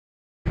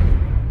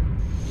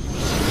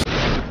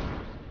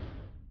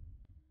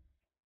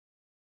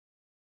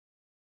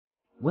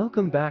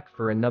Welcome back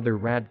for another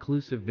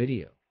radclusive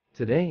video.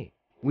 Today,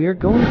 we are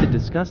going to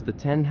discuss the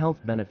 10 health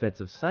benefits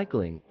of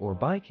cycling or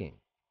biking.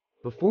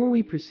 Before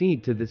we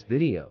proceed to this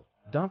video,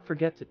 don't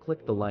forget to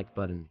click the like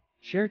button,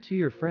 share to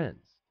your friends,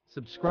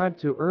 subscribe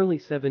to Early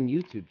 7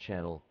 YouTube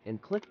channel, and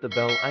click the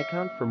bell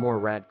icon for more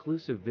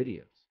radclusive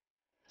videos.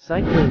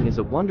 Cycling is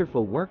a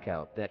wonderful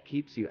workout that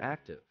keeps you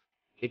active.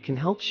 It can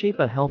help shape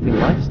a healthy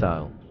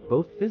lifestyle,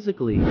 both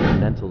physically and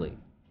mentally.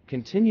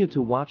 Continue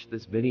to watch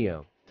this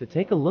video to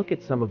take a look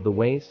at some of the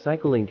ways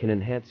cycling can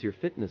enhance your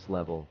fitness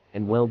level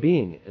and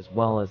well-being as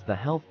well as the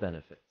health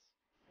benefits.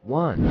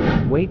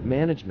 1. Weight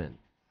management.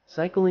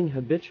 Cycling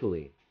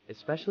habitually,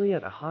 especially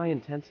at a high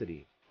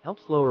intensity,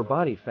 helps lower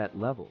body fat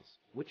levels,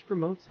 which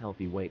promotes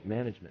healthy weight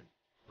management.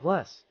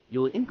 Plus,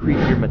 you'll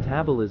increase your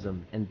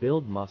metabolism and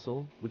build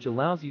muscle, which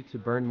allows you to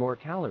burn more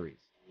calories,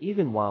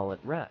 even while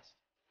at rest.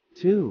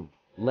 2.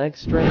 Leg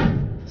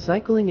strength.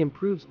 Cycling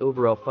improves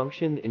overall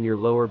function in your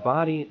lower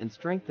body and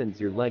strengthens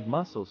your leg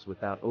muscles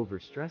without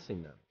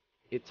overstressing them.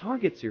 It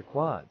targets your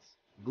quads,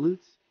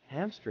 glutes,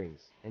 hamstrings,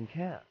 and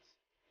calves.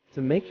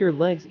 To make your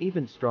legs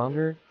even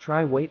stronger,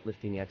 try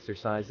weightlifting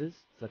exercises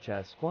such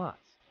as squats,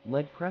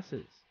 leg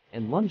presses,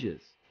 and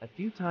lunges a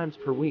few times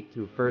per week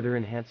to further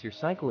enhance your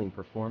cycling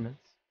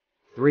performance.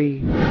 3.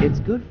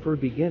 It's good for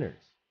beginners.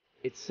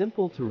 It's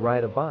simple to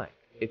ride a bike.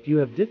 If you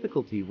have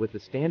difficulty with a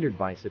standard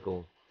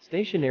bicycle,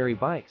 stationary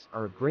bikes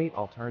are a great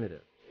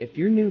alternative. If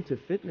you're new to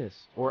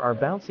fitness or are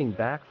bouncing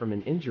back from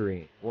an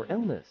injury or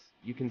illness,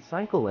 you can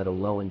cycle at a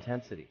low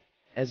intensity.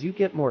 As you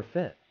get more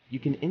fit, you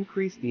can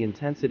increase the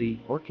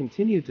intensity or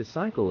continue to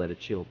cycle at a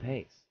chill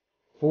pace.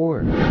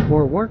 4.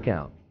 Core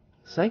workout.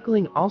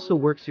 Cycling also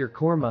works your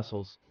core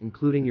muscles,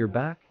 including your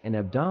back and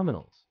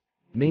abdominals.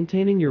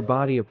 Maintaining your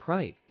body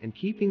upright and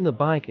keeping the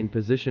bike in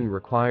position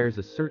requires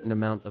a certain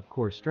amount of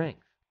core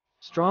strength.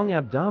 Strong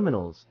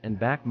abdominals and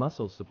back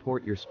muscles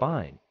support your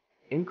spine,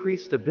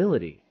 increase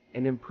stability,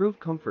 and improve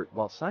comfort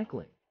while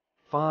cycling.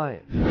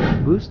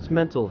 5. Boosts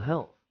mental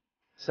health.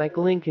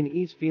 Cycling can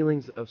ease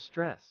feelings of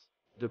stress,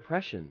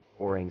 depression,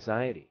 or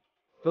anxiety.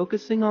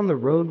 Focusing on the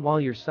road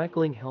while you're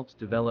cycling helps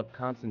develop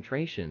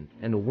concentration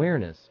and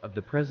awareness of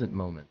the present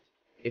moment.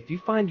 If you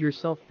find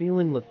yourself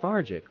feeling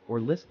lethargic or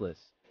listless,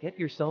 get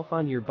yourself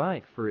on your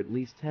bike for at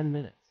least 10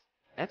 minutes.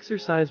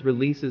 Exercise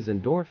releases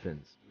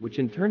endorphins, which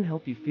in turn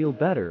help you feel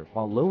better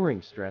while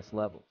lowering stress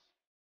levels.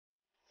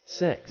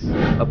 6.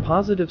 A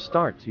positive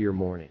start to your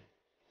morning.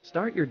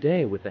 Start your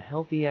day with a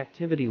healthy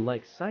activity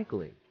like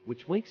cycling,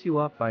 which wakes you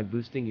up by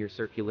boosting your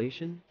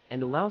circulation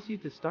and allows you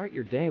to start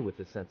your day with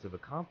a sense of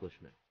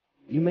accomplishment.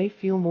 You may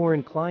feel more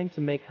inclined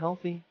to make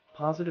healthy,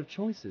 positive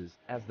choices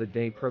as the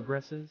day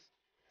progresses.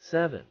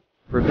 7.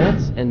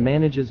 Prevents and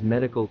manages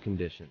medical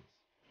conditions.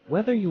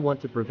 Whether you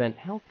want to prevent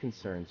health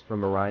concerns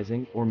from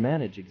arising or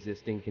manage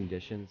existing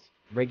conditions,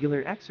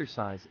 regular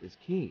exercise is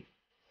key.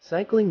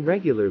 Cycling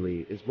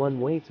regularly is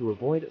one way to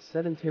avoid a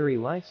sedentary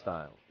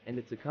lifestyle and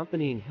its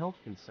accompanying health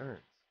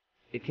concerns.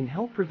 It can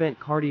help prevent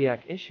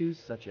cardiac issues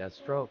such as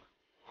stroke,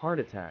 heart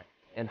attack,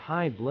 and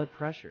high blood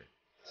pressure.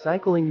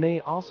 Cycling may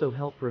also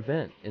help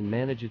prevent and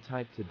manage a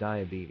type 2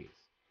 diabetes.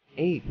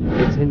 8.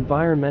 It's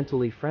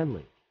environmentally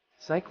friendly.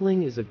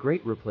 Cycling is a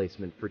great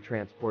replacement for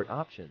transport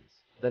options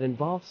that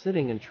involve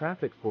sitting in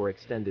traffic for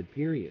extended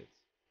periods.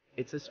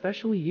 It's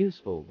especially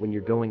useful when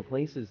you're going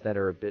places that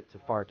are a bit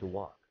too far to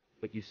walk,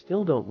 but you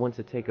still don't want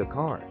to take a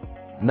car.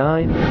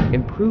 9.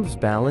 Improves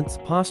balance,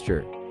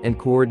 posture, and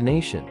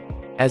coordination.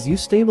 As you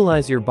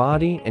stabilize your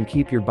body and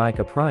keep your bike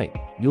upright,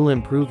 you'll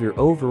improve your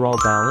overall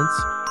balance,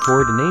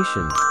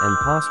 coordination, and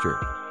posture.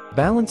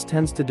 Balance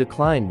tends to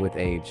decline with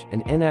age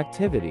and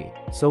inactivity,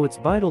 so it's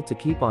vital to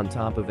keep on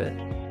top of it.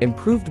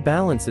 Improved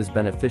balance is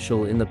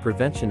beneficial in the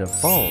prevention of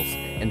falls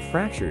and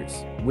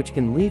fractures, which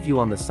can leave you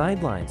on the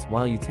sidelines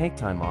while you take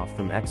time off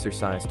from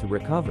exercise to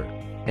recover.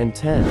 And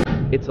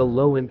 10. It's a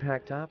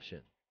low-impact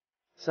option.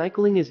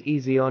 Cycling is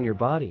easy on your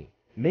body,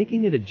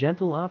 making it a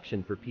gentle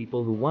option for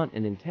people who want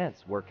an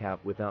intense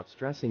workout without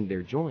stressing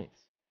their joints.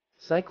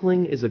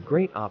 Cycling is a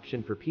great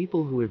option for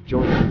people who have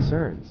joint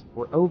concerns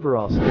or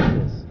overall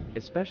stiffness,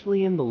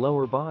 especially in the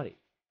lower body.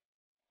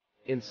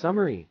 In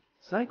summary,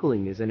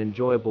 cycling is an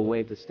enjoyable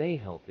way to stay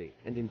healthy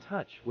and in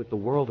touch with the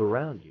world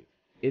around you.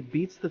 It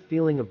beats the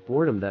feeling of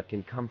boredom that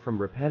can come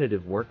from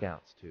repetitive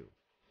workouts too.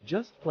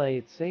 Just play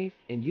it safe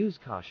and use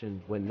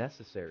caution when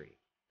necessary,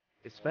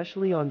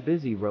 especially on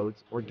busy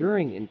roads or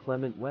during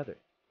inclement weather.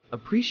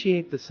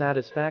 Appreciate the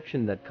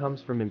satisfaction that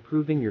comes from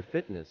improving your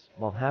fitness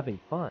while having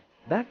fun.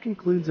 That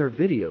concludes our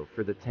video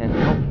for the 10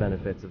 health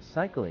benefits of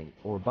cycling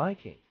or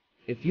biking.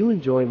 If you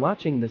enjoy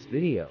watching this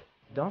video,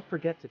 don't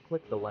forget to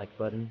click the like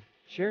button,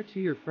 share to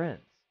your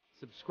friends,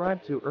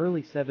 subscribe to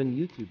Early 7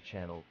 YouTube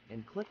channel,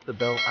 and click the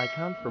bell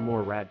icon for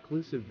more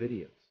radclusive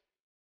videos.